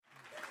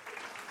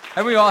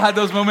And we all had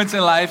those moments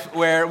in life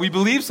where we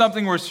believed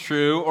something was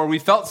true, or we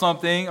felt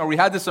something, or we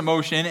had this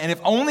emotion, and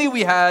if only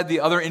we had the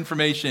other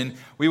information,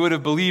 we would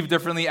have believed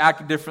differently,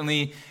 acted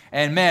differently,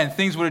 and man,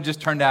 things would have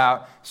just turned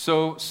out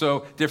so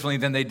differently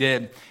than they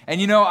did.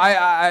 And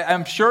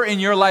I'm sure in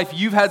your life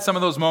you've had some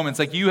of those moments,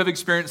 like you have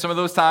experienced some of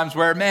those times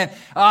where, man,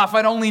 if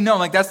I'd only known,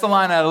 like that's the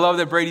line I love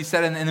that Brady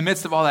said in the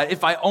midst of all that,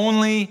 if I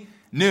only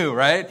knew,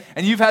 right?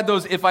 And you've had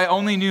those if I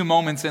only knew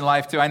moments in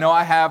life too. I know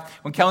I have.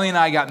 When Kelly and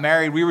I got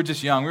married, we were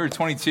just young. We were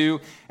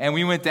 22, and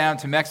we went down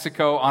to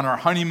Mexico on our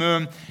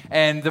honeymoon.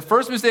 And the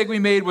first mistake we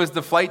made was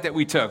the flight that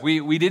we took.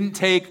 We didn't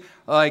take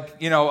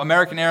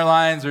American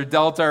Airlines or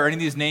Delta or any of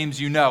these names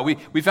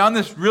We found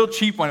this real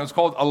cheap one. It was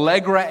called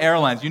Allegra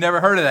Airlines. You never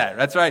heard of that.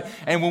 That's right.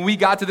 And when we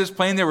got to this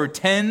plane, there were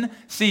 10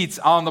 seats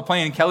on the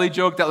plane. And Kelly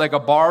joked that like a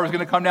bar was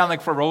going to come down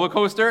like for a roller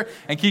coaster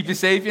and keep you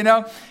safe,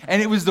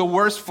 And it was the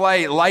worst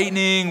flight.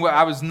 Lightning.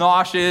 I was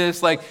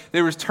nauseous. Like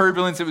there was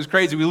turbulence. It was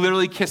crazy. We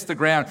literally kissed the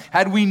ground.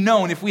 Had we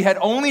known, if we had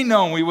only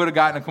known, we would have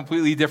gotten a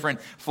completely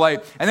different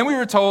flight. And then we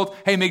were told,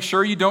 hey, make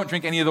sure you don't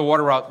drink any of the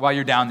water while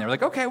you're down there.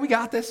 Like, okay, we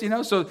got this,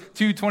 So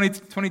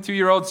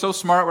 22-year-olds, so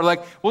smart, we're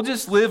like, we'll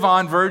just live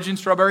on virgin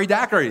strawberry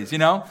daiquiris,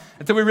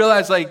 Until we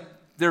realized, like,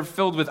 they're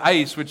filled with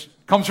ice, which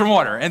comes from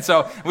water. And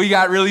so we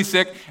got really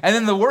sick. And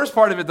then the worst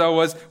part of it, though,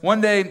 was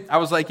one day I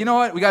was like, you know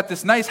what? We got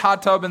this nice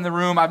hot tub in the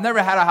room. I've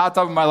never had a hot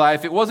tub in my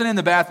life. It wasn't in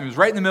the bathroom. It was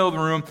right in the middle of the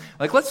room.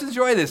 Like, let's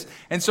enjoy this.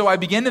 And so I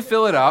began to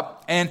fill it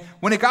up. And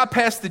when it got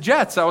past the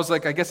jets, I was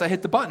like, I guess I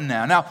hit the button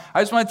now. Now,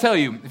 I just want to tell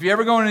you, if you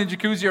ever go in a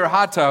jacuzzi or a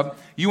hot tub,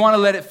 you want to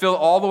let it fill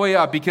all the way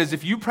up, because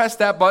if you press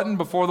that button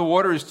before the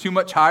water is too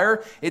much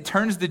higher, it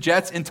turns the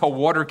jets into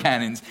water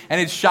cannons. And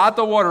it shot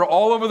the water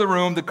all over the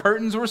room. The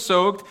curtains were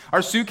soaked.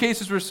 Our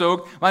suitcases were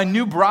soaked. My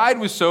new bride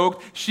was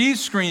soaked.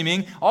 She's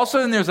screaming. All of a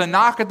sudden, there's a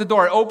knock at the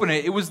door. I open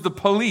it. It was the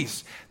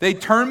police. They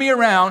turned me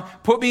around,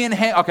 put me in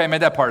Okay, I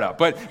made that part up.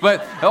 But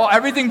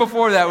everything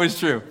before that was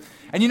true.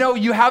 And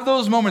you have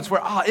those moments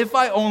where, if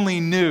I only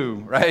knew,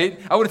 right?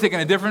 I would have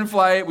taken a different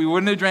flight. We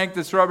wouldn't have drank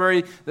the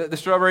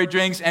strawberry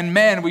drinks. And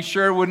man, we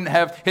sure wouldn't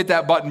have hit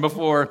that button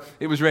before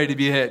it was ready to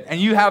be hit. And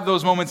you have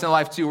those moments in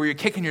life too, where you're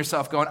kicking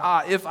yourself going,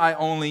 if I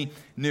only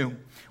knew.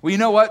 Well, you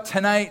know what?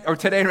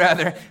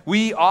 Today,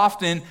 we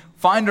often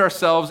find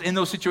ourselves in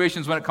those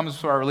situations when it comes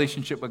to our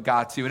relationship with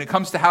God too. And it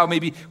comes to how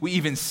maybe we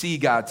even see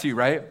God too,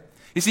 right?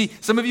 You see,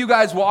 some of you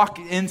guys walk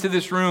into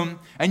this room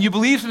and you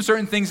believe some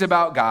certain things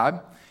about God.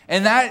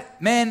 And that,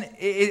 man,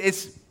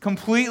 it's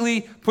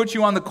completely put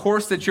you on the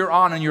course that you're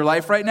on in your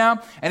life right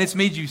now, and it's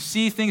made you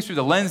see things through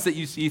the lens that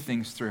you see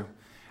things through.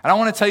 And I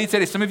want to tell you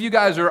today, some of you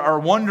guys are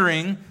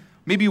wondering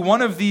maybe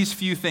one of these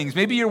few things.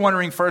 Maybe you're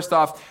wondering, first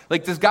off,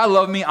 like, does God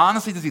love me?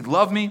 Honestly, does he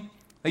love me?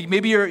 Like,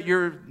 maybe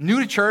you're new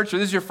to church, or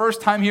this is your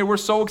first time here. We're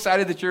so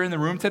excited that you're in the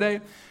room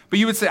today. But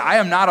you would say, I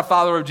am not a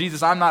follower of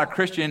Jesus. I'm not a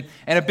Christian.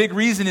 And a big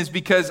reason is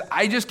because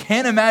I just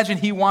can't imagine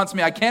he wants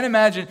me. I can't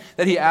imagine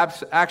that he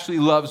actually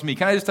loves me.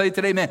 Can I just tell you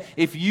today, man,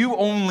 if you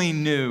only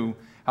knew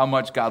how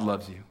much God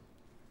loves you.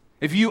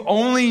 If you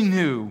only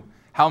knew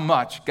how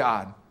much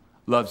God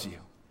loves you.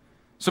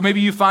 So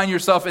maybe you find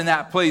yourself in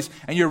that place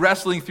and you're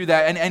wrestling through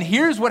that. And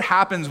here's what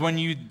happens when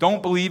you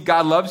don't believe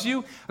God loves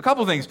you. A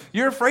couple things.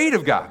 You're afraid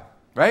of God.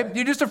 Right?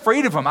 You're just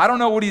afraid of him. I don't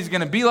know what he's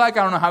going to be like.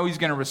 I don't know how he's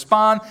going to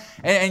respond.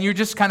 And you're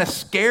just kind of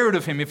scared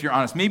of him, if you're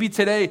honest. Maybe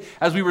today,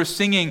 as we were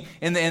singing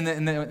in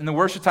the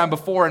worship time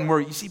before, and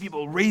where you see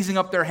people raising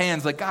up their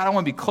hands like, God, I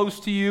want to be close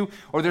to you.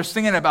 Or they're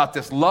singing about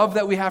this love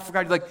that we have for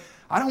God. You're like,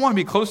 I don't want to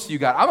be close to you,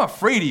 God. I'm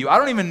afraid of you. I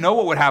don't even know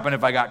what would happen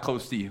if I got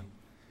close to you.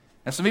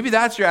 And so maybe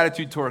that's your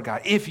attitude toward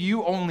God. If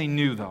you only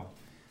knew, though,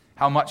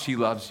 how much he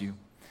loves you.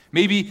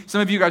 Maybe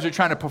some of you guys are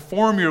trying to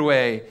perform your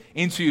way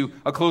into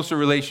a closer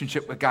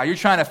relationship with God. You're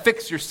trying to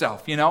fix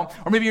yourself, Or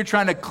maybe you're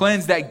trying to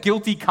cleanse that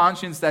guilty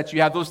conscience that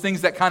you have, those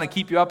things that kind of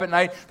keep you up at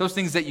night, those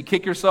things that you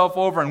kick yourself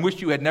over and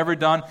wish you had never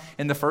done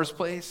in the first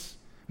place.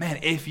 Man,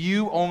 if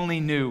you only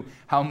knew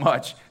how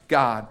much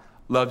God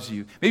loves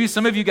you. Maybe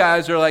some of you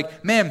guys are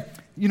like, man,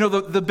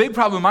 the big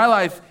problem in my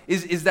life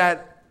is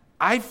that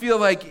I feel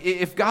like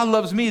if God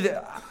loves me,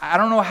 I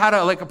don't know how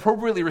to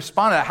appropriately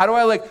respond to that. How do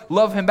I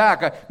love him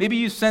back? Maybe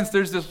you sense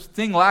there's this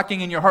thing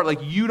lacking in your heart, like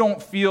you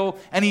don't feel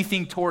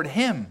anything toward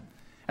him.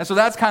 And so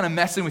that's kind of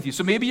messing with you.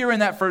 So maybe you're in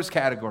that first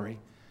category,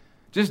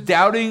 just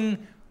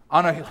doubting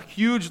on a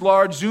huge,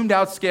 large, zoomed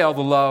out scale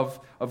the love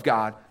of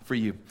God for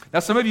you. Now,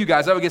 some of you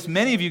guys, I would guess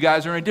many of you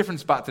guys are in a different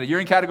spot today. You're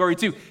in category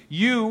 2.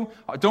 You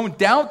don't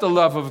doubt the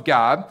love of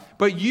God,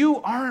 but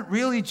you aren't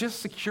really just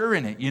secure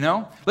in it,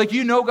 Like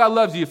God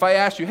loves you. If I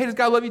asked you, hey, does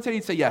God love you today?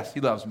 You'd say, yes, he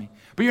loves me.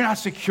 But you're not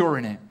secure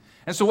in it.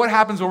 And so what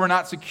happens when we're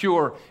not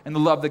secure in the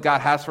love that God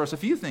has for us? A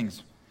few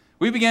things.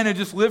 We begin to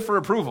just live for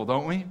approval,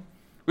 don't we?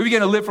 We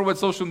begin to live for what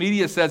social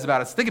media says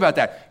about us. Think about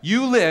that.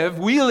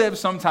 We live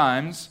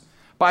sometimes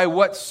by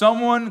what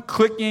someone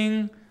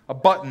clicking a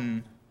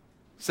button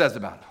says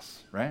about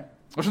us, right?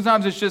 Or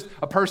sometimes it's just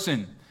a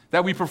person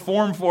that we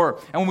perform for,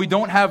 and when we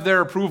don't have their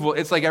approval,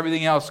 it's like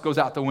everything else goes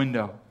out the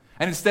window.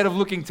 And instead of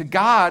looking to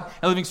God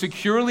and living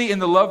securely in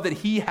the love that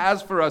he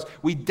has for us,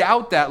 we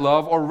doubt that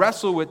love or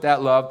wrestle with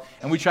that love,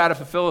 and we try to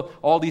fulfill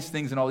all these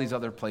things in all these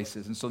other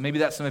places. And so maybe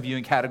that's some of you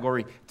in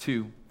category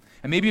 2.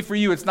 And maybe for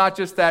you, it's not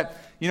just that,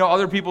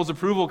 other people's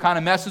approval kind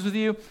of messes with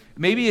you.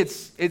 Maybe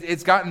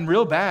it's gotten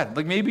real bad.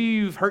 Like maybe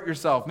you've hurt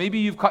yourself. Maybe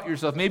you've cut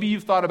yourself. Maybe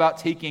you've thought about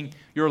taking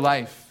your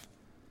life.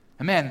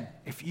 And man,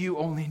 if you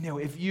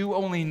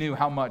only knew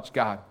how much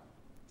God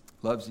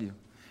loves you.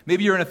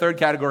 Maybe you're in a third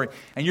category,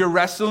 and you're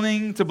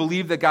wrestling to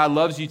believe that God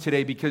loves you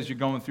today because you're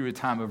going through a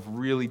time of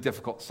really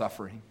difficult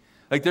suffering.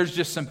 Like there's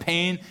just some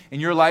pain in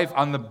your life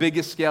on the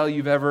biggest scale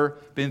you've ever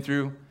been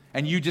through,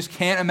 and you just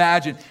can't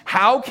imagine,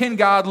 how can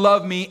God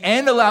love me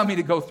and allow me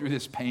to go through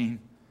this pain?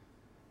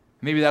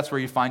 Maybe that's where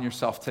you find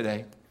yourself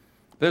today.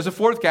 There's a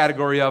fourth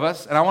category of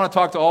us, and I want to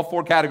talk to all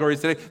 4 categories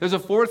today. There's a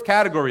fourth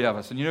category of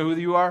us, and you know who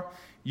you are?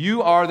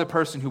 You are the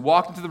person who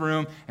walked into the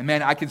room, and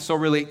man, I can so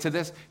relate to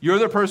this. You're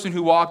the person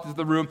who walked into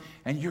the room,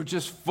 and you're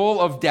just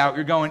full of doubt.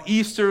 You're going,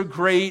 Easter,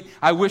 great.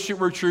 I wish it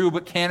were true,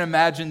 but can't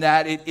imagine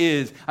that it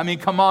is. I mean,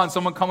 come on,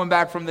 someone coming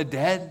back from the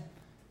dead?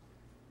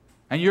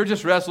 And you're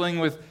just wrestling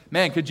with,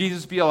 man, could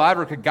Jesus be alive,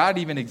 or could God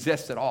even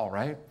exist at all,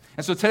 right?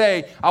 And so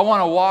today, I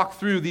want to walk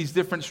through these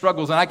different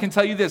struggles, and I can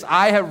tell you this,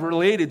 I have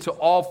related to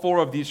all 4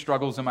 of these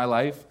struggles in my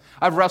life.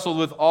 I've wrestled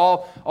with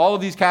all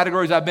of these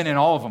categories. I've been in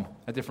all of them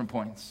at different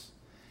points.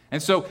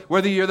 And so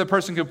whether you're the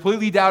person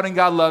completely doubting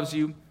God loves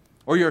you,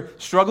 or you're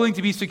struggling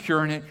to be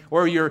secure in it,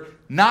 or you're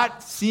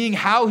not seeing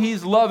how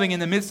he's loving in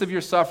the midst of your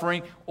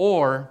suffering,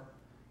 or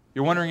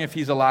you're wondering if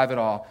he's alive at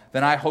all,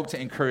 then I hope to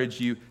encourage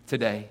you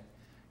today.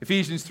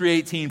 Ephesians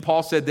 3:18,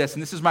 Paul said this,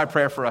 and this is my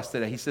prayer for us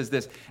today. He says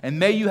this, and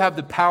may you have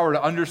the power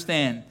to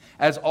understand,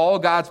 as all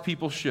God's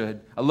people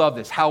should, I love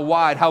this, how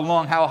wide, how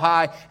long, how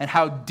high, and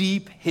how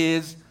deep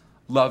his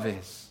love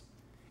is.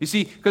 You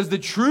see, because the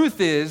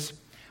truth is,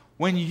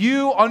 when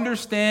you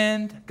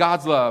understand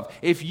God's love,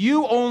 if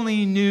you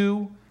only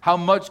knew how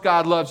much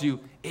God loves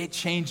you, it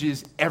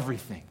changes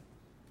everything.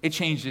 It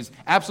changes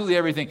absolutely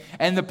everything.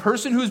 And the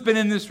person who's been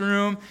in this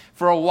room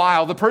for a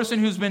while, the person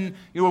who's been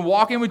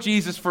walking with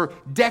Jesus for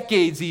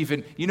decades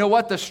even, you know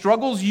what? The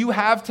struggles you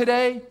have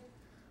today,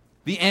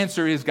 the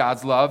answer is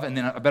God's love, and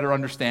then a better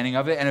understanding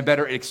of it and a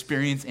better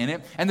experience in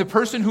it. And the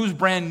person who's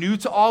brand new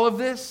to all of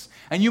this,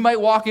 and you might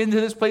walk into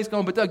this place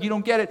going, but Doug, you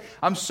don't get it.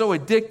 I'm so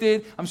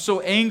addicted. I'm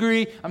so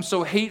angry. I'm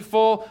so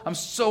hateful. I'm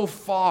so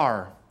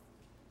far.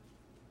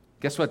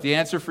 Guess what? The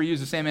answer for you is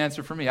the same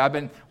answer for me. I've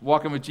been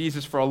walking with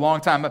Jesus for a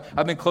long time.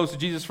 I've been close to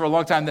Jesus for a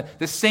long time.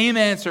 The same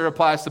answer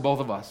applies to both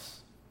of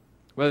us.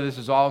 Whether this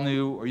is all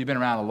new or you've been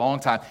around a long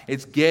time,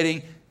 it's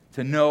getting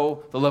to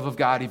know the love of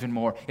God even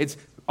more. It's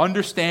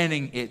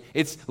understanding it.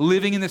 It's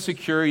living in the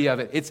security of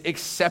it. It's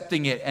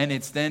accepting it. And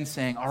it's then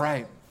saying, all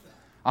right,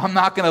 I'm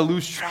not going to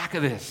lose track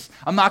of this.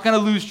 I'm not going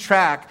to lose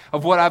track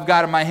of what I've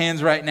got in my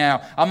hands right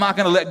now. I'm not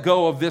going to let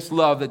go of this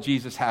love that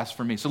Jesus has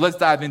for me. So let's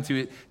dive into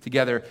it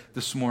together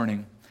this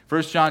morning.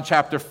 1 John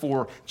chapter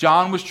 4.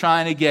 John was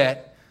trying to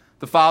get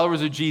the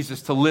followers of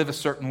Jesus to live a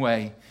certain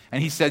way.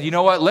 And he said, you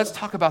know what? Let's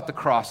talk about the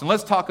cross, and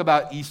let's talk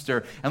about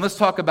Easter, and let's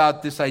talk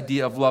about this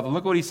idea of love. And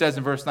look what he says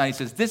in verse 9. He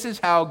says, this is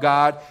how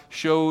God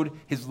showed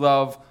his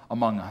love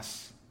among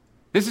us.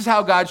 This is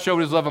how God showed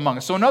his love among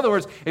us. So in other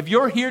words, if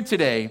you're here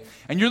today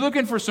and you're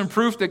looking for some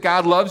proof that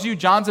God loves you,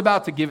 John's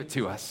about to give it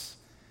to us.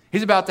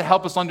 He's about to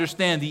help us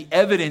understand the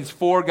evidence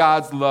for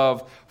God's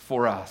love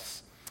for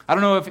us. I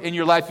don't know if in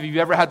your life, if you've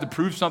ever had to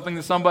prove something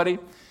to somebody.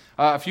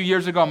 A few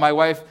years ago, my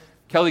wife,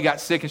 Kelly, got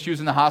sick and she was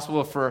in the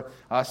hospital for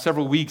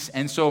several weeks.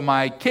 And so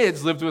my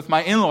kids lived with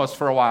my in-laws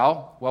for a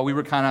while we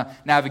were kind of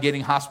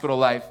navigating hospital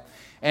life.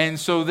 And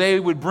so they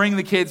would bring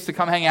the kids to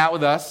come hang out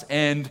with us.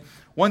 And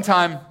one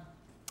time,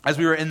 as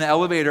we were in the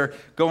elevator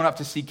going up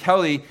to see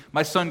Kelly,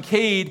 my son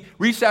Cade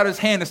reached out his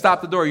hand to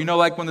stop the door. You know,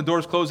 like when the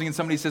door's closing and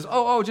somebody says,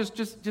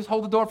 just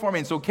hold the door for me.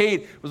 And so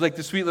Cade was like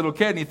the sweet little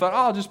kid, and he thought,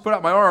 I'll just put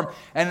out my arm.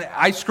 And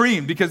I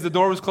screamed because the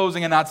door was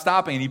closing and not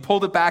stopping. And he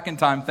pulled it back in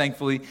time,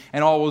 thankfully,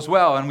 and all was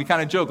well. And we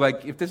kind of joked,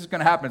 like, if this is going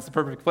to happen, it's the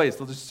perfect place.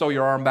 They'll just sew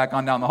your arm back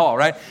on down the hall,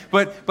 right?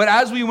 But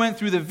as we went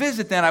through the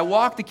visit then, I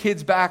walked the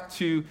kids back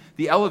to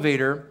the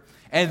elevator,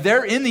 and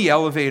they're in the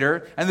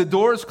elevator, and the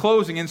door is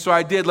closing, and so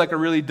I did like a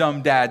really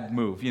dumb dad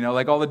move,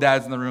 like all the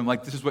dads in the room,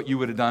 like this is what you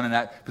would have done in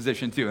that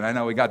position too, and I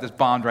know we got this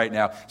bond right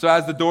now. So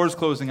as the door's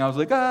closing, I was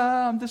like,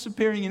 I'm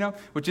disappearing,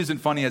 which isn't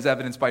funny as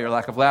evidenced by your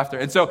lack of laughter.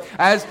 And so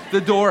as the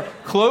door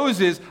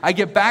closes, I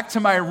get back to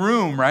my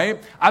room,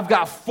 right? I've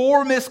got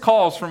 4 missed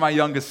calls from my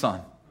youngest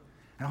son.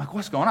 And I'm like,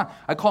 what's going on?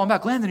 I call him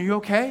back, Landon, are you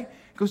okay?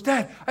 He goes,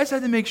 Dad, I just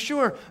had to make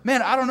sure.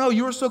 Man, I don't know,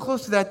 you were so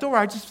close to that door,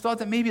 I just thought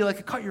that maybe like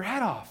it cut your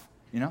head off,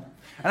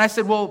 And I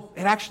said, well,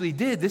 it actually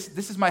did. This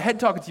is my head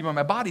talking to you, but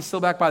my body's still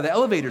back by the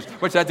elevators,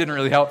 which that didn't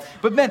really help.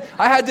 But man,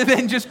 I had to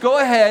then just go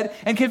ahead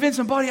and convince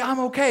him, buddy, I'm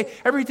okay.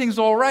 Everything's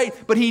all right.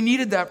 But he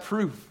needed that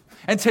proof.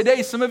 And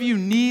today, some of you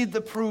need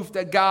the proof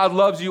that God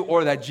loves you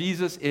or that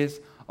Jesus is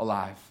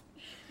alive.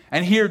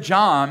 And here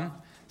John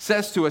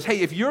says to us, hey,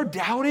 if you're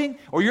doubting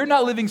or you're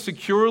not living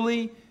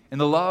securely in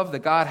the love that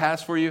God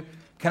has for you,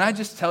 can I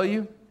just tell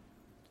you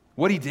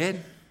what he did?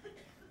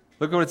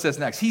 Look at what it says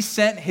next. He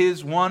sent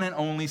his one and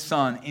only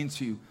Son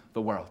into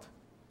the world.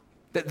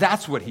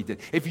 That's what he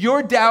did. If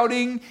you're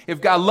doubting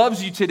if God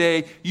loves you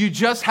today, you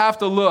just have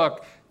to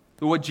look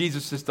at what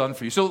Jesus has done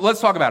for you. So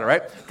let's talk about it,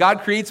 right?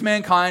 God creates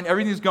mankind.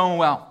 Everything's going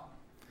well.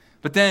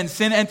 But then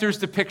sin enters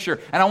the picture.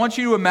 And I want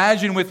you to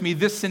imagine with me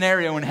this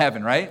scenario in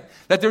heaven, right?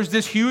 That there's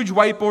this huge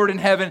whiteboard in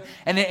heaven,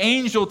 and an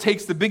angel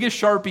takes the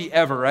biggest Sharpie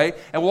ever, right?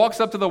 And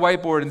walks up to the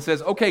whiteboard and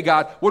says, okay,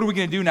 God, what are we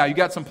going to do now? You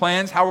got some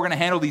plans? How we're going to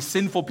handle these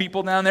sinful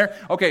people down there?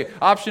 Okay,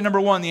 option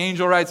number 1, the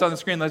angel writes on the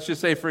screen. Let's just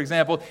say, for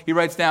example, he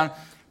writes down,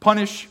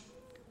 punish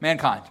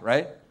mankind,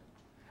 right?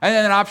 And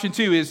then option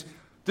 2 is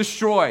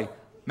destroy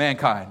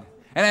mankind.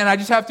 And I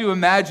just have to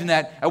imagine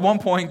that at one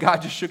point,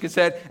 God just shook his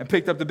head and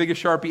picked up the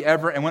biggest Sharpie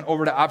ever and went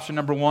over to option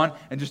number 1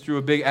 and just drew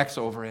a big X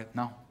over it.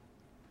 No.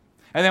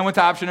 And then went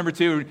to option number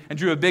 2 and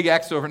drew a big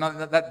X over it.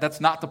 No, that's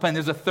not the plan.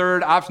 There's a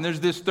third option. There's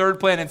this third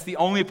plan. It's the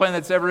only plan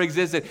that's ever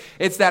existed.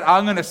 It's that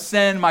I'm going to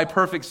send my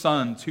perfect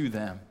Son to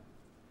them.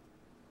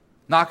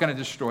 Not going to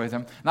destroy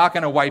them. Not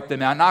going to wipe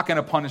them out. Not going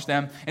to punish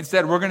them.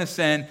 Instead, we're going to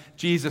send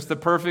Jesus, the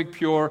perfect,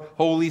 pure,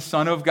 holy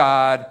Son of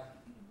God,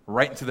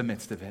 right into the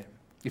midst of it.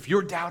 If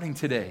you're doubting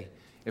today,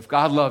 if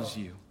God loves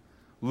you,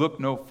 look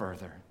no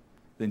further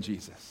than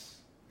Jesus.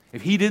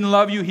 If he didn't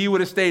love you, he would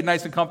have stayed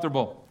nice and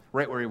comfortable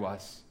right where he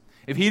was.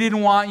 If he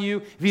didn't want you,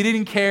 if he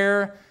didn't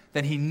care,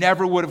 then he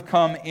never would have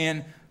come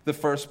in the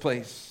first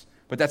place.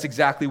 But that's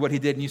exactly what he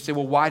did. And you say,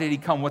 well, why did he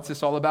come? What's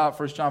this all about?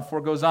 1 John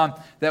 4 goes on,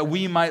 that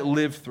we might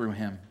live through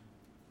him.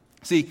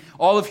 See,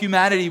 all of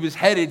humanity was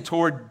headed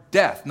toward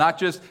death, not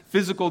just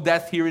physical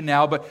death here and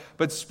now,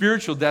 but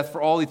spiritual death for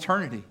all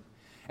eternity.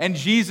 And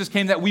Jesus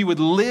came that we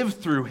would live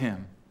through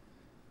him.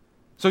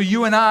 So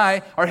you and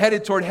I are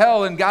headed toward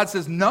hell, and God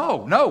says,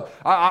 no,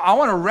 I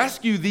want to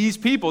rescue these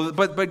people.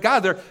 But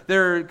God,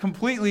 they're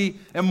completely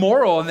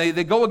immoral, and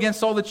they go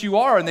against all that you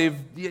are. And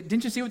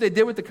didn't you see what they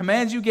did with the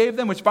commands you gave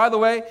them? Which, by the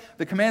way,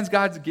 the commands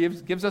God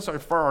gives us are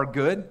for our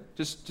good.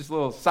 Just a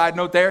little side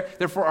note there.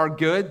 They're for our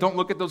good. Don't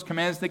look at those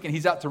commands thinking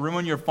he's out to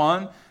ruin your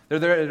fun. They're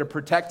there to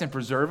protect and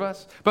preserve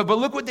us. But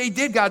look what they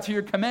did, God, to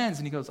your commands.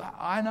 And he goes,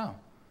 I know.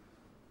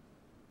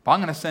 But I'm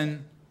going to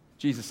send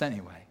Jesus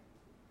anyway.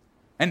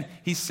 And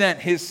he sent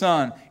his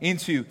Son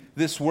into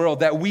this world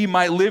that we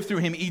might live through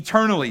him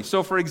eternally.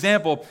 So, for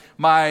example,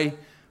 my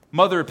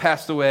mother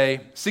passed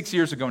away 6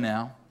 years ago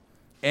now,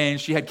 and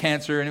she had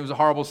cancer, and it was a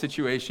horrible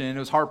situation, and it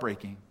was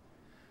heartbreaking.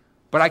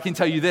 But I can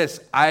tell you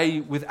this,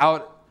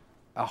 without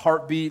a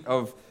heartbeat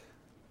of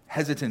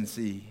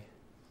hesitancy,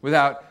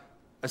 without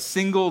a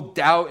single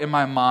doubt in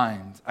my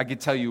mind, I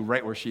could tell you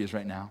right where she is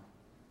right now.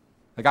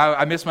 Like,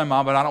 I miss my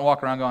mom, but I don't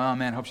walk around going, oh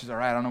man, I hope she's all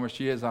right. I don't know where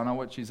she is. I don't know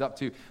what she's up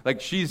to.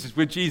 Like, she's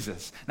with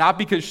Jesus. Not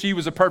because she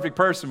was a perfect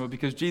person, but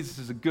because Jesus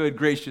is a good,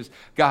 gracious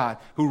God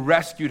who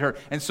rescued her.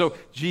 And so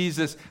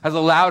Jesus has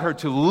allowed her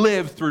to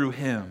live through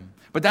him.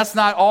 But that's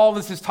not all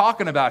this is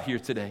talking about here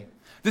today.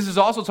 This is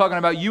also talking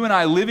about you and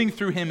I living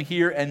through him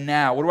here and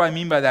now. What do I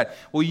mean by that?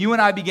 Well, you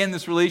and I begin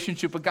this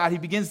relationship with God. He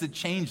begins to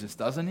change us,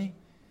 doesn't he?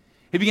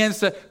 He begins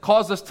to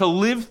cause us to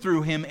live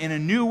through him in a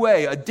new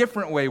way, a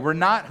different way. We're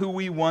not who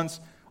we once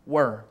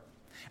were.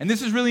 And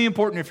this is really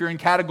important if you're in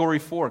category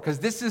 4, because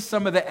this is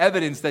some of the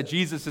evidence that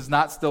Jesus is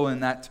not still in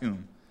that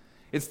tomb.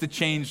 It's the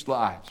changed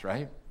lives,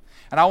 right?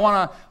 And I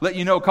want to let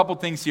you know a couple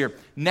things here.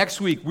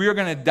 Next week, we are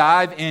going to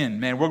dive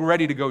in. Man, we're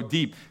ready to go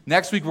deep.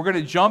 Next week, we're going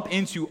to jump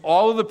into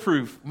all of the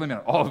proof,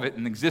 not all of it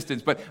in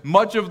existence, but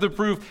much of the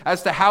proof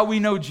as to how we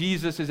know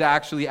Jesus is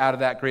actually out of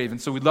that grave.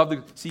 And so we'd love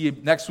to see you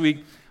next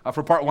week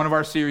for part 1 of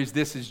our series,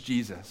 This is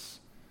Jesus.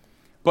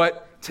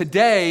 But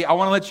today, I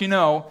want to let you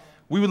know,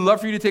 we would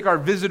love for you to take our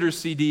visitor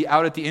CD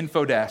out at the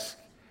info desk.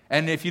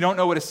 And if you don't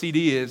know what a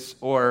CD is,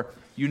 or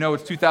you know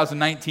it's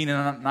 2019 and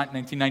not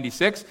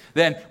 1996,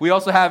 then we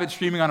also have it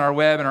streaming on our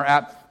web and our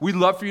app. We'd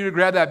love for you to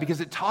grab that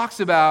because it talks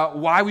about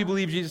why we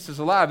believe Jesus is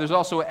alive. There's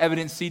also an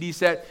evidence CD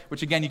set,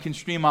 which again, you can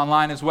stream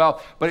online as well.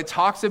 But it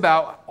talks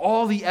about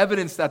all the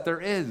evidence that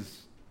there is.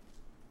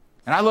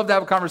 And I love to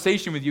have a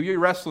conversation with you. You're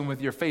wrestling with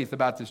your faith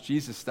about this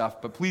Jesus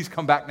stuff, but please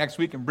come back next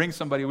week and bring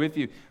somebody with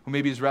you who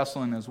maybe is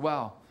wrestling as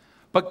well.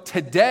 But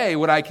today,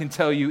 what I can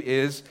tell you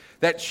is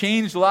that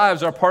changed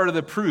lives are part of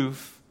the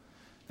proof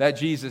that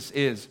Jesus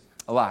is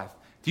alive.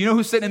 Do you know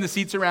who's sitting in the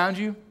seats around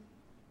you?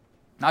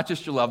 Not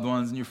just your loved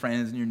ones and your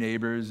friends and your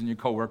neighbors and your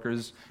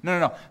coworkers.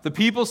 No. The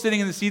people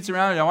sitting in the seats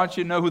around you, I want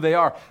you to know who they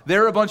are.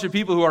 They're a bunch of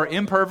people who are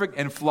imperfect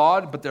and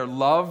flawed, but they're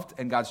loved,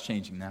 and God's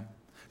changing them.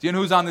 Do you know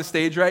who's on this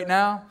stage right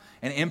now?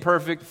 An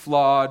imperfect,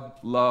 flawed,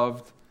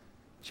 loved,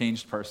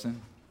 changed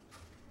person.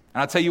 And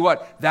I'll tell you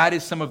what, that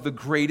is some of the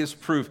greatest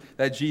proof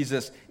that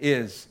Jesus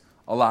is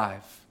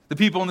alive. The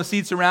people in the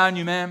seats around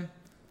you, man,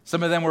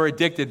 some of them were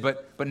addicted,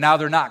 but now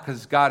they're not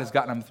because God has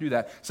gotten them through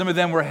that. Some of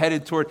them were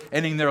headed toward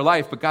ending their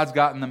life, but God's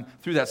gotten them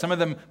through that. Some of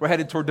them were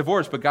headed toward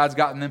divorce, but God's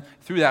gotten them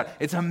through that.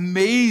 It's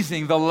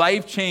amazing the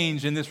life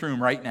change in this room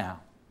right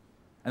now.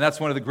 And that's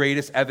one of the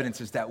greatest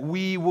evidences that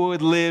we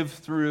would live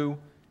through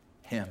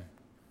him.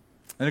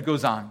 And it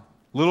goes on.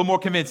 A little more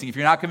convincing. If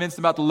you're not convinced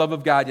about the love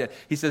of God yet,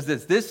 he says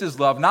this is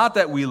love, not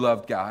that we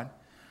loved God,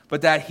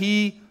 but that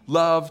he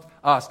loved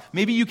us.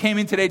 Maybe you came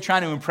in today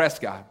trying to impress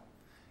God.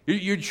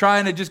 You're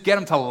trying to just get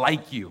him to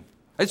like you.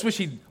 I just wish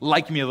he'd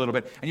like me a little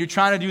bit. And you're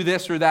trying to do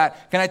this or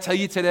that. Can I tell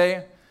you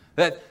today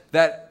that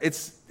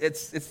it's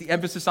the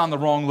emphasis on the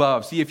wrong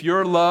love. See, if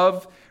your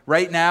love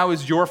right now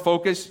is your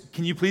focus,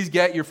 can you please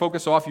get your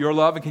focus off your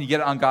love and can you get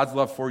it on God's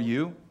love for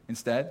you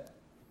instead?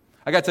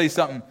 I got to tell you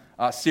something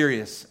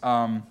serious.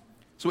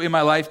 So in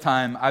my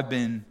lifetime, I've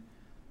been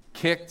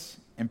kicked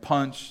and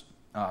punched,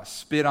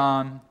 spit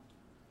on,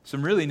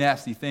 some really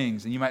nasty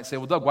things. And you might say,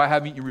 well, Doug, why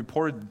haven't you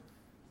reported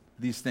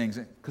these things?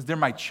 Because they're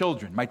my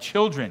children. My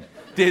children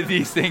did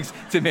these things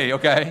to me,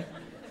 okay?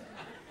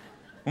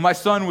 When my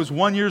son was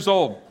 1 year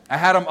old, I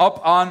had him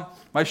up on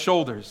my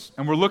shoulders,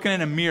 and we're looking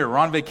in a mirror. We're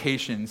on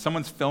vacation.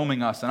 Someone's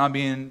filming us, and I'm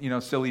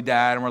being, silly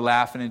dad, and we're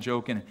laughing and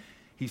joking.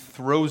 He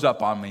throws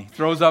up on me,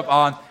 throws up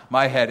on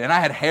my head. And I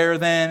had hair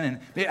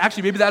then, and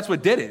actually maybe that's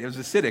what did it. It was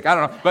acidic. I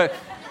don't know. But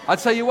I'll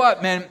tell you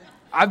what, man,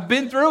 I've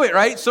been through it,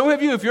 right? So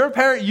have you. If you're a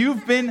parent,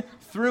 you've been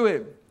through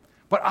it.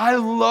 But I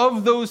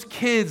love those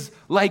kids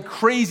like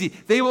crazy.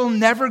 They will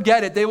never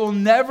get it. They will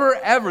never,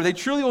 ever, they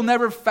truly will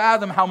never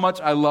fathom how much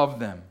I love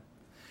them.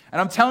 And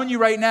I'm telling you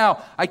right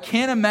now, I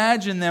can't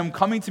imagine them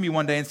coming to me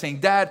one day and saying,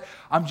 Dad,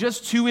 I'm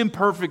just too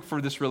imperfect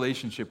for this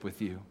relationship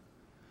with you.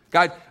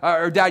 God,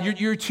 or Dad,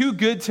 you're too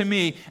good to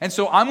me, and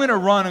so I'm going to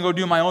run and go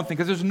do my own thing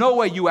because there's no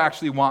way you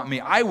actually want me.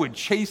 I would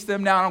chase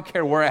them down. I don't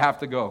care where I have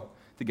to go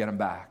to get them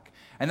back.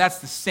 And that's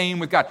the same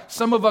with God.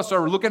 Some of us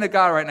are looking at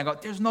God right now and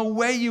go, there's no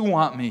way you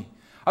want me.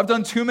 I've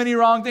done too many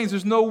wrong things.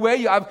 There's no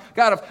way.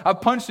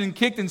 I've punched and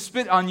kicked and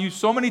spit on you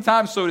so many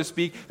times, so to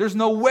speak. There's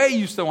no way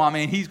you still want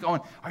me. And he's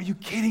going, are you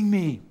kidding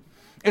me?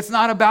 It's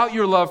not about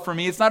your love for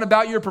me. It's not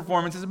about your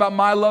performance. It's about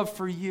my love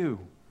for you.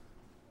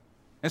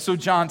 And so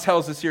John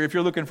tells us here, if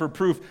you're looking for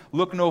proof,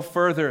 look no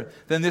further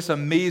than this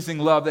amazing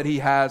love that he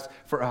has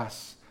for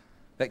us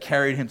that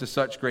carried him to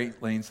such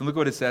great lengths. And look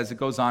what it says. It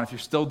goes on. If you're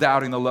still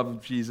doubting the love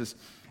of Jesus,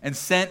 and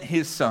sent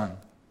his son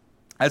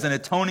as an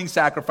atoning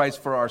sacrifice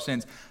for our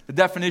sins. The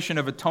definition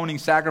of atoning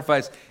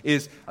sacrifice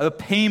is a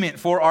payment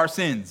for our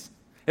sins.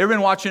 Ever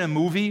been watching a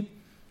movie?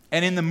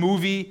 And in the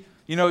movie,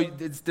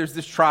 there's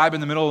this tribe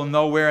in the middle of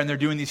nowhere, and they're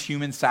doing these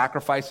human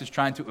sacrifices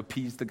trying to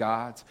appease the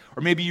gods.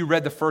 Or maybe you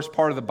read the first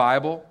part of the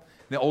Bible,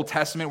 the Old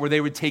Testament, where they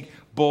would take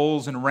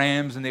bulls and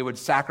rams and they would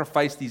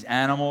sacrifice these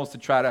animals to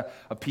try to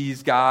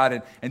appease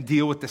God and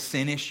deal with the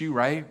sin issue,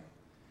 right?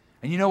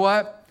 And you know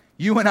what?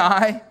 You and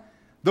I,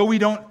 though we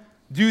don't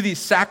do these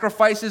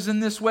sacrifices in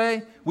this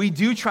way, we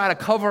do try to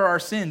cover our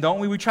sin, don't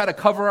we? We try to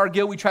cover our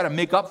guilt. We try to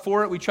make up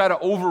for it. We try to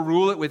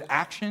overrule it with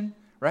action,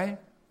 right?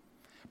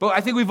 But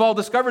I think we've all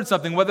discovered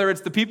something, whether it's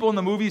the people in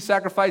the movies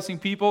sacrificing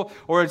people,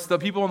 or it's the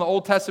people in the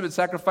Old Testament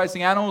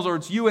sacrificing animals, or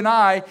it's you and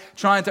I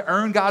trying to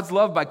earn God's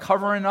love by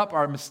covering up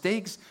our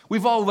mistakes.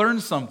 We've all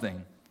learned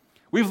something.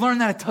 We've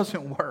learned that it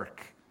doesn't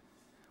work.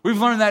 We've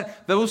learned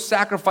that those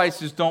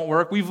sacrifices don't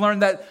work. We've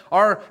learned that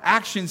our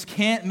actions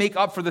can't make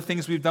up for the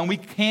things we've done. We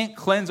can't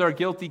cleanse our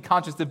guilty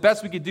conscience. The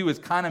best we could do is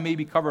kind of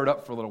maybe cover it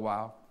up for a little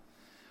while.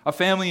 A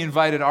family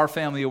invited our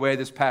family away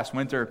this past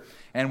winter,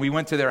 and we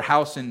went to their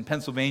house in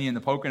Pennsylvania in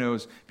the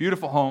Poconos.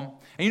 Beautiful home.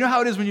 And you know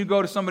how it is when you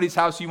go to somebody's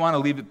house, you want to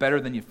leave it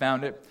better than you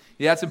found it?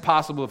 Yeah, that's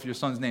impossible if your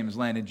son's name is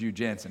Landon Jude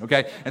Jansen,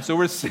 okay? And so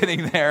we're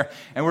sitting there,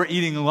 and we're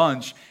eating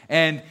lunch,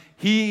 and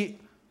he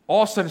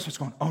all of a sudden starts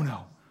going, oh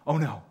no. Oh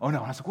no. And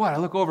I was like, what? I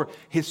look over,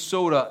 his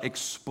soda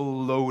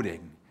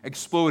exploding.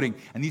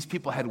 And these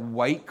people had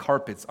white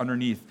carpets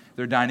underneath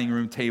their dining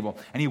room table.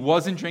 And he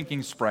wasn't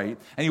drinking Sprite,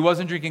 and he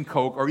wasn't drinking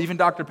Coke, or even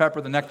Dr. Pepper,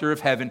 the nectar of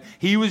heaven.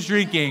 He was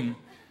drinking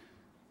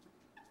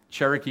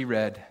Cherokee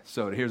Red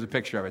soda. Here's a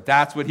picture of it.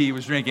 That's what he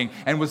was drinking,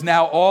 and was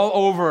now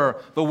all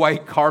over the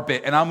white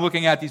carpet. And I'm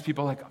looking at these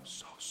people like, I'm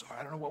so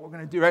sorry. I don't know what we're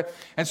going to do, right?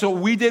 And so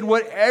we did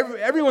what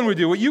everyone would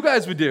do, what you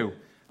guys would do.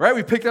 Right?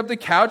 We picked up the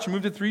couch,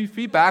 moved it 3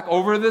 feet back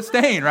over the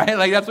stain, right?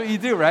 Like, that's what you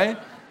do, right?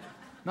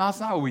 No, that's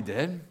not what we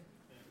did.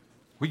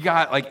 We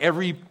got,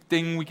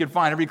 everything we could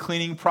find, every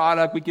cleaning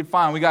product we could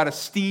find. We got a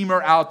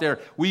steamer out there.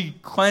 We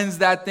cleansed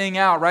that thing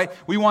out, right?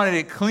 We wanted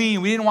it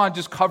clean. We didn't want to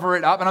just cover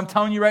it up. And I'm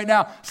telling you right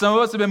now, some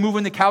of us have been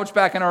moving the couch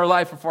back in our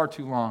life for far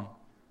too long.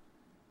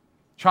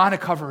 Trying to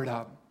cover it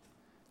up.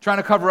 Trying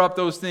to cover up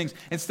those things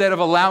instead of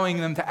allowing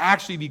them to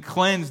actually be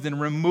cleansed and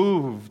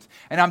removed.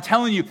 And I'm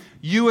telling you,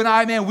 you and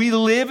I, man, we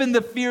live in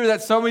the fear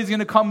that somebody's going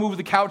to come move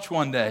the couch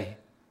one day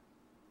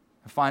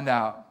and find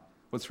out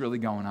what's really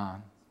going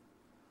on.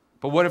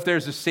 But what if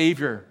there's a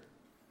Savior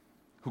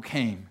who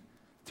came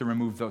to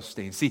remove those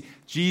stains? See,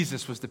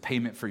 Jesus was the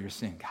payment for your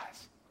sin,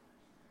 guys.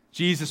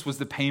 Jesus was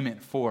the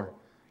payment for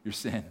your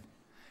sin.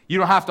 You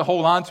don't have to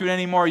hold on to it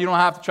anymore. You don't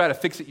have to try to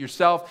fix it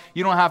yourself.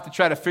 You don't have to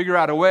try to figure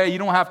out a way. You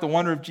don't have to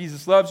wonder if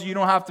Jesus loves you. You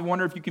don't have to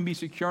wonder if you can be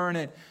secure in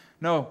it.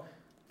 No,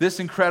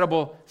 this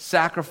incredible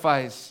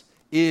sacrifice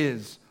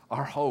is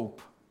our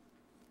hope.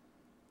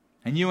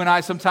 And you and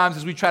I, sometimes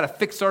as we try to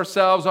fix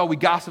ourselves, we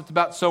gossiped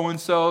about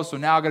so-and-so, so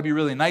now I got to be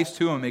really nice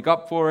to him and make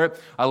up for it.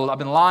 I've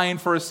been lying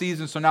for a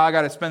season, so now I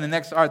got to spend the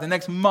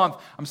next month,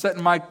 I'm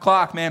setting my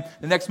clock, man.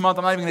 The next month,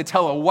 I'm not even going to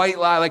tell a white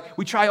lie.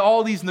 We try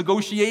all these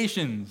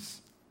negotiations.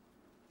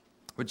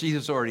 But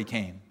Jesus already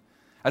came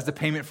as the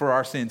payment for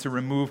our sin, to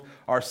remove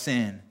our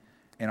sin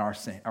and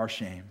our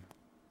shame.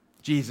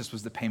 Jesus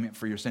was the payment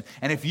for your sin.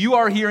 And if you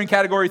are here in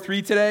category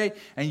 3 today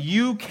and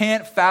you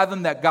can't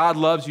fathom that God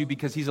loves you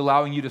because he's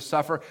allowing you to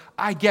suffer,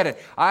 I get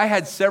it. I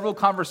had several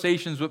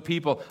conversations with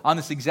people on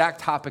this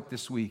exact topic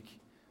this week.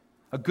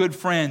 A good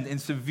friend in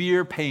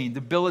severe pain,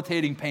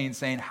 debilitating pain,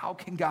 saying, how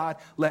can God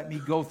let me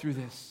go through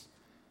this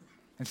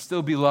and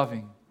still be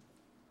loving?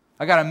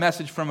 I got a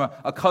message from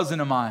a cousin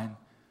of mine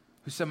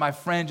who said, my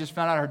friend just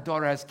found out her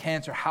daughter has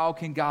cancer. How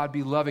can God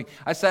be loving?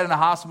 I sat in a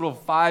hospital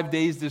 5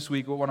 days this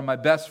week with one of my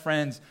best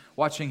friends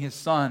watching his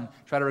son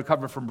try to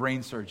recover from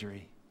brain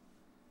surgery.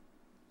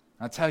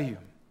 I'll tell you,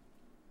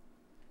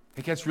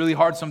 it gets really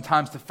hard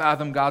sometimes to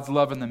fathom God's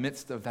love in the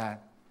midst of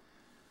that.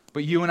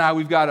 But you and I,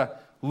 we've got to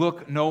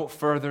look no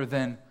further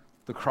than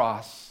the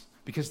cross,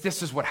 because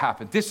this is what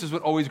happened. This is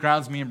what always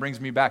grounds me and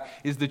brings me back,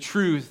 is the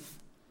truth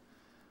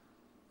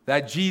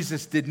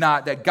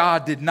that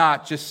God did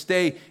not just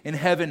stay in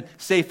heaven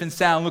safe and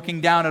sound looking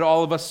down at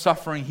all of us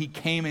suffering. He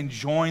came and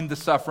joined the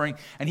suffering,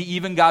 and he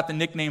even got the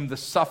nickname the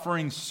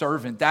suffering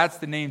servant. That's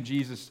the name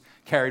Jesus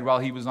carried while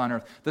he was on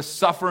earth. The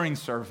suffering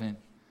servant,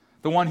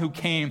 the one who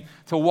came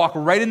to walk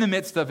right in the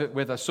midst of it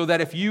with us, so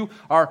that if you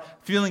are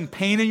feeling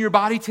pain in your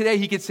body today,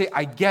 he could say,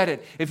 I get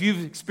it. If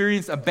you've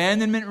experienced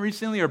abandonment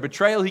recently or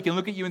betrayal, he can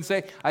look at you and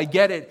say, I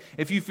get it.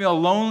 If you feel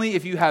lonely,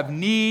 if you have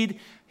need,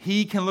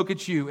 he can look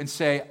at you and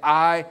say,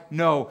 I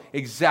know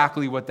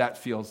exactly what that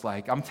feels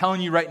like. I'm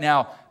telling you right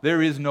now,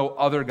 there is no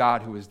other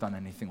God who has done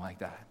anything like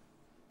that.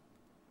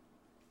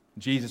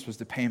 Jesus was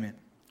the payment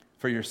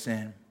for your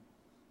sin.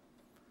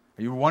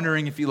 Are you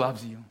wondering if he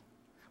loves you?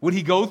 Would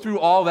he go through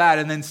all that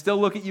and then still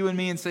look at you and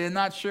me and say,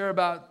 not sure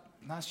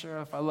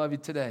if I love you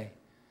today.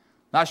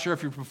 Not sure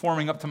if you're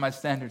performing up to my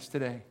standards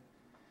today.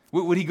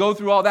 Would he go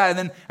through all that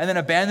and then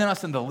abandon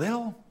us in the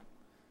little?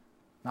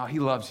 No, he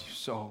loves you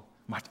so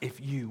much, if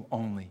you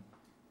only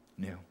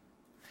knew.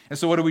 And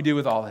so what do we do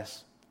with all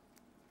this?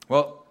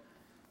 Well,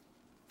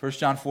 1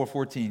 John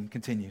 4:14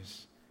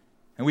 continues.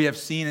 And we have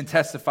seen and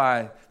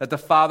testified that the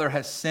Father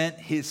has sent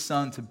his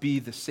Son to be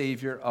the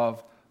Savior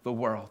of the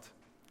world.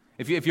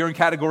 If you're in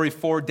category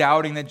 4,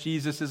 doubting that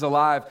Jesus is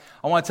alive,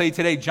 I want to tell you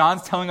today,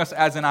 John's telling us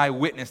as an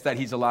eyewitness that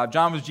he's alive.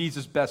 John was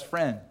Jesus' best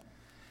friend.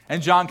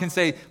 And John can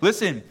say,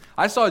 listen,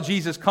 I saw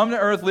Jesus come to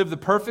earth, live the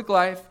perfect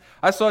life.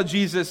 I saw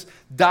Jesus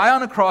die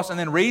on a cross and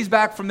then raise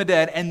back from the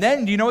dead. And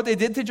then, do you know what they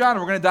did to John? And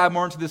we're going to dive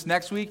more into this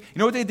next week. You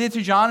know what they did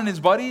to John and his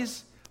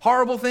buddies?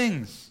 Horrible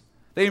things.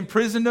 They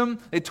imprisoned them.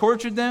 They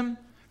tortured them.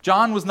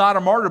 John was not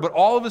a martyr, but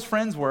all of his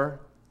friends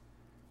were.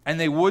 And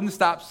they wouldn't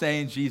stop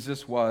saying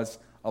Jesus was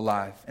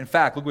alive. In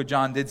fact, look what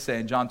John did say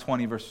in John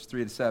 20, verses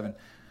 3-7.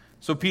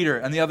 So Peter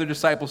and the other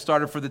disciples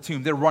started for the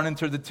tomb. They're running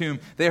to the tomb.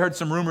 They heard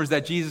some rumors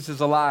that Jesus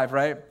is alive,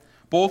 right?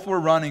 Both were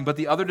running, but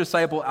the other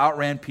disciple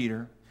outran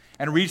Peter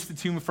and reached the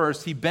tomb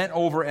first. He bent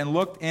over and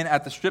looked in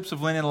at the strips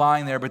of linen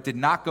lying there, but did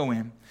not go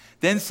in.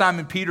 Then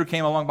Simon Peter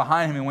came along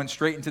behind him and went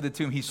straight into the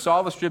tomb. He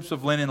saw the strips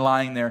of linen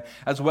lying there,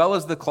 as well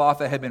as the cloth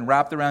that had been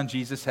wrapped around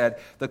Jesus' head.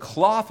 The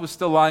cloth was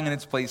still lying in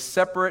its place,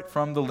 separate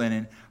from the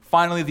linen.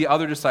 Finally, the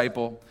other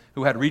disciple,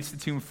 who had reached the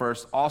tomb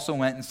first, also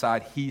went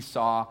inside. He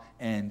saw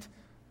and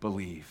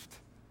believed.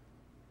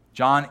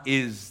 John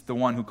is the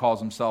one who calls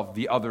himself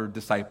the other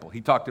disciple.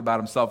 He talked about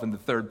himself in the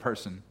third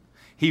person.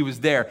 He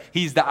was there.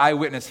 He's the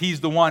eyewitness.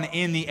 He's the one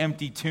in the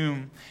empty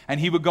tomb. And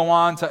he would go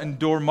on to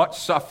endure much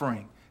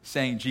suffering,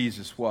 saying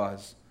Jesus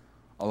was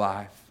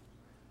alive.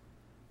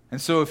 And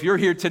so if you're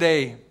here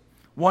today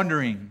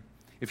wondering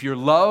if you're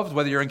loved,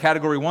 whether you're in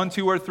category 1,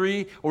 2, or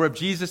 3, or if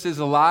Jesus is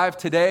alive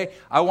today,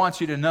 I want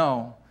you to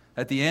know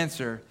that the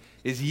answer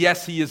is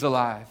yes, he is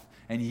alive,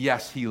 and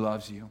yes, he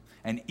loves you.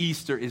 And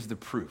Easter is the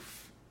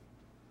proof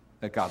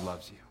that God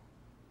loves you.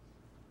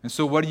 And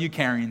so what are you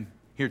carrying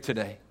here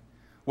today?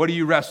 What are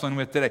you wrestling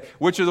with today?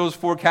 Which of those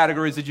 4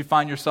 categories did you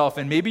find yourself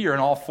in? Maybe you're in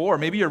all 4.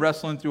 Maybe you're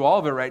wrestling through all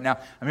of it right now.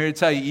 I'm here to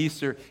tell you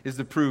Easter is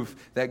the proof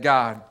that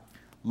God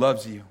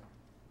loves you.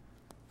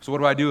 So what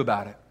do I do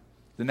about it?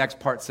 The next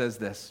part says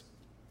this.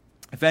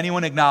 If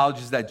anyone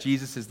acknowledges that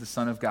Jesus is the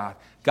Son of God,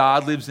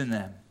 God lives in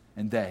them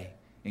and they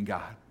in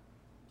God.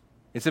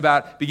 It's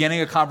about beginning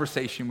a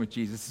conversation with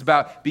Jesus. It's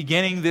about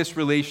beginning this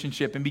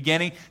relationship and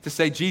beginning to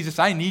say, Jesus,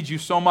 I need you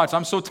so much.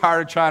 I'm so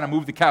tired of trying to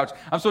move the couch.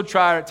 I'm so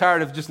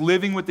tired of just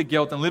living with the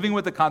guilt and living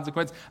with the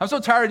consequence. I'm so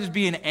tired of just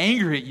being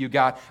angry at you,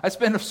 God. I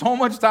spend so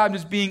much time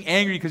just being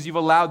angry because you've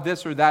allowed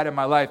this or that in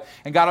my life.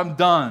 And God, I'm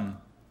done.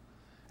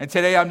 And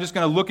today I'm just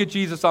going to look at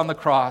Jesus on the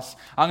cross.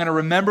 I'm going to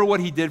remember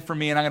what he did for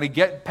me, and I'm going to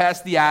get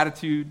past the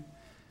attitude,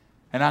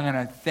 and I'm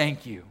going to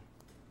thank you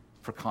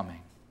for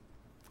coming.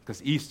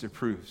 Because Easter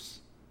proves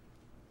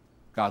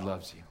God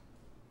loves you.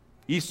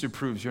 Easter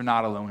proves you're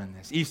not alone in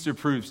this. Easter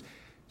proves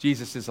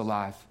Jesus is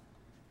alive.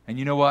 And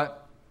you know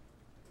what?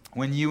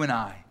 When you and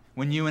I,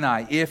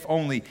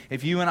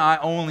 if you and I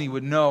only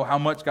would know how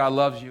much God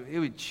loves you, it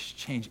would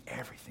change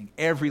everything.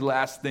 Every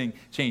last thing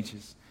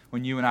changes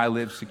when you and I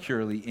live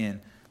securely in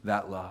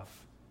that love.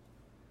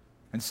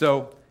 And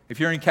so, If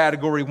you're in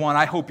category 1,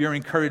 I hope you're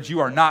encouraged. You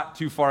are not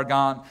too far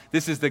gone.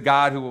 This is the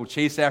God who will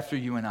chase after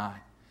you and I.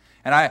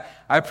 And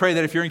I pray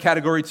that if you're in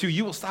category 2,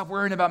 you will stop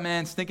worrying about,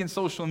 stinking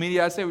social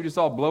media. I say we just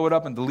all blow it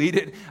up and delete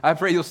it. I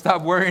pray you'll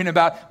stop worrying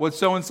about what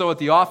so-and-so at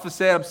the office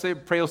said. I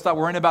pray you'll stop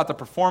worrying about the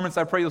performance.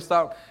 I pray you'll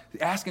stop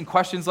asking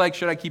questions like,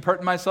 should I keep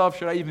hurting myself?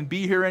 Should I even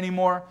be here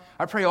anymore?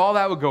 I pray all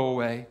that would go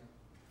away.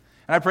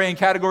 And I pray in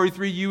category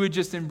 3, you would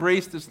just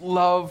embrace this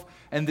love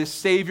and this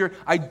Savior.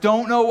 I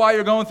don't know why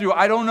you're going through.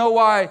 I don't know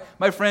why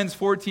my friend's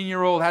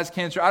 14-year-old has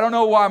cancer. I don't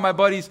know why my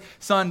buddy's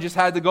son just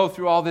had to go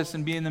through all this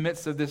and be in the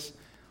midst of this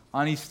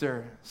on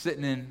Easter,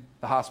 sitting in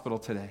the hospital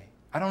today.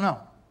 I don't know.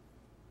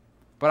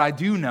 But I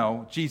do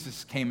know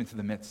Jesus came into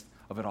the midst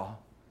of it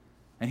all.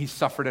 And he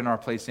suffered in our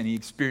place and he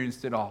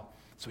experienced it all.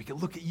 So we can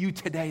look at you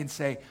today and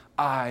say,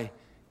 I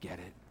get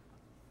it.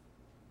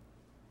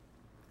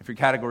 If you're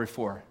category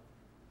 4,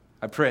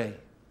 I pray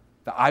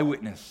the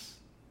eyewitness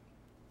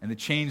and the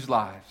changed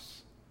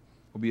lives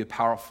will be a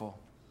powerful,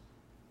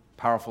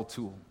 powerful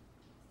tool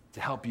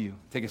to help you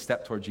take a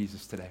step toward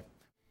Jesus today.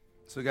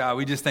 So God,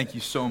 we just thank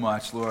you so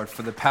much, Lord,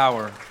 for the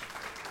power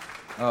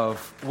of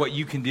what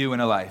you can do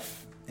in a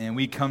life. And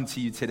we come to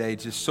you today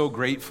just so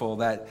grateful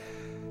that,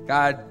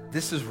 God,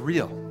 this is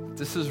real.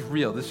 This is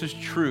real. This is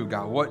true,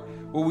 God. What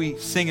we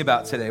sing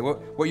about today,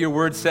 what your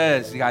word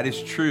says, God,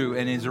 is true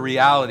and is a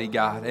reality,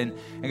 God. And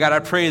God, I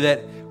pray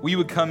that we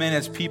would come in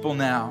as people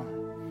now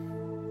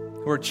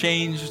who are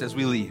changed as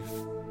we leave.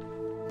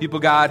 People,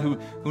 God,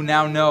 who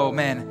now know,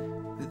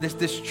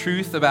 this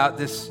truth about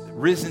this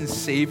risen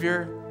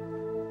Savior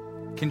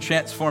can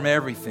transform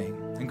everything.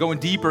 And going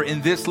deeper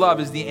in this love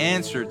is the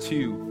answer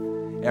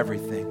to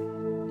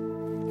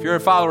everything. If you're a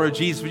follower of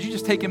Jesus, would you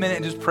just take a minute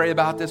and just pray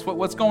about this?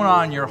 What's going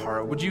on in your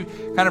heart? Would you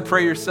kind of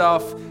pray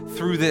yourself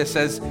through this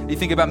as you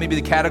think about maybe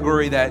the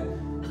category that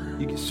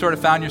you sort of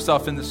found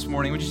yourself in this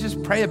morning? Would you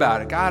just pray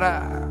about it? God,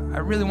 I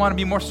really want to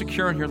be more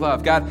secure in your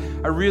love. God,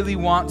 I really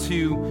want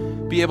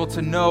to be able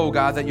to know,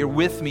 God, that you're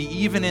with me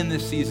even in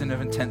this season of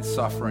intense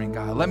suffering.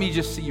 God, let me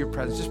just see your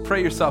presence. Just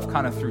pray yourself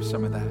kind of through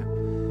some of that.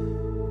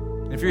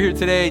 If you're here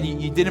today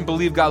and you didn't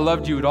believe God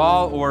loved you at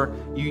all, or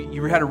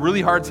you had a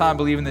really hard time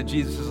believing that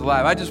Jesus is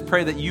alive, I just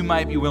pray that you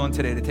might be willing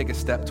today to take a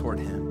step toward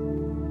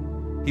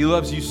him. He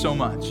loves you so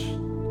much.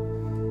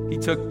 He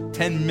took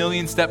 10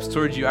 million steps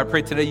towards you. I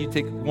pray today you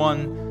take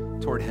one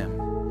toward him.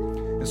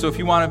 And so if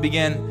you want to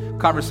begin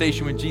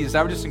conversation with Jesus,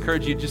 I would just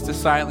encourage you just to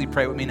silently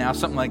pray with me now,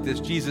 something like this.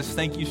 Jesus,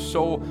 thank you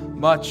so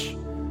much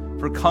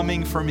for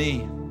coming for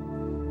me.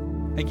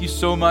 Thank you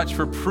so much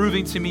for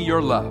proving to me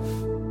your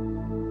love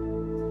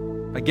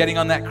by getting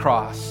on that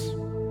cross.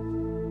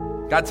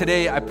 God,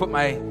 today I put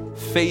my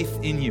faith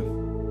in you.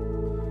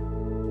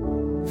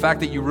 The fact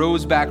that you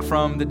rose back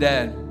from the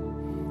dead,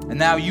 and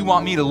now you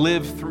want me to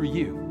live through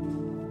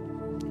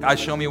you. God,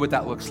 show me what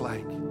that looks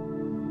like.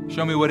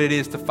 Show me what it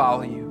is to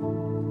follow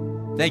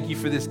you. Thank you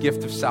for this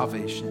gift of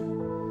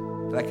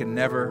salvation that I could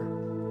never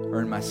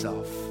earn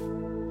myself.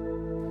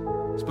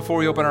 So before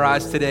we open our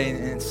eyes today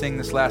and sing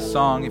this last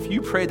song, if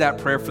you prayed that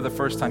prayer for the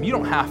first time, you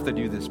don't have to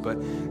do this, but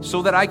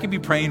so that I can be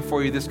praying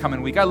for you this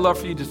coming week, I'd love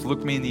for you to just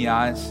look me in the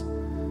eyes.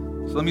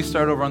 So let me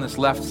start over on this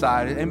left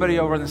side. Anybody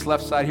over on this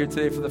left side here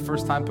today for the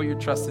first time put your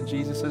trust in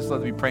Jesus? I'd just love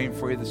to be praying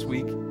for you this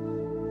week.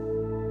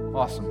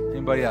 Awesome.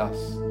 Anybody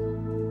else?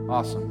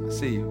 Awesome. I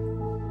see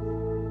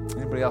you.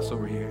 Anybody else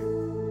over here?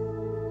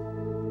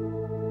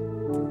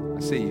 I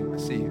see you. I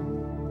see you.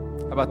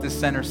 How about this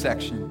center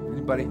section?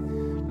 Anybody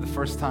for the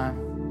first time?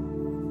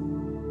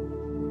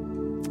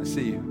 I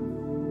see you.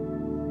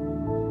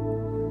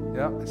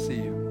 Yep, I see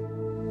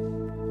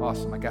you.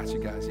 Awesome, I got you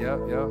guys. Yep.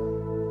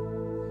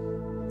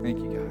 Thank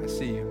you, guys. I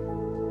see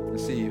you. I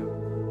see you.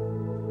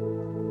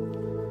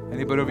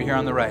 Anybody over here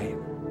on the right?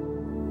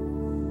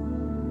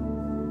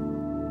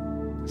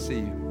 I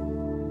see you.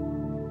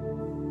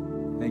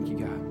 Thank you,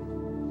 God.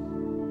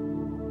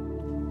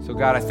 So,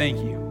 God, I thank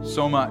you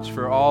so much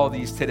for all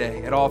these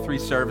today at all 3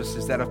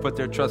 services that have put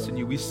their trust in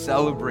you. We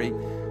celebrate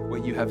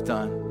what you have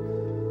done.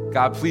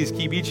 God, please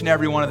keep each and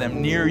every one of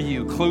them near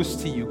you, close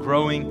to you,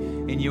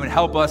 growing in you, and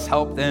help us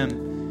help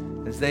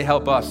them as they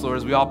help us, Lord,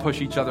 as we all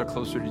push each other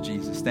closer to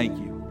Jesus. Thank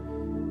you.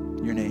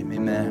 In your name,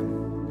 amen.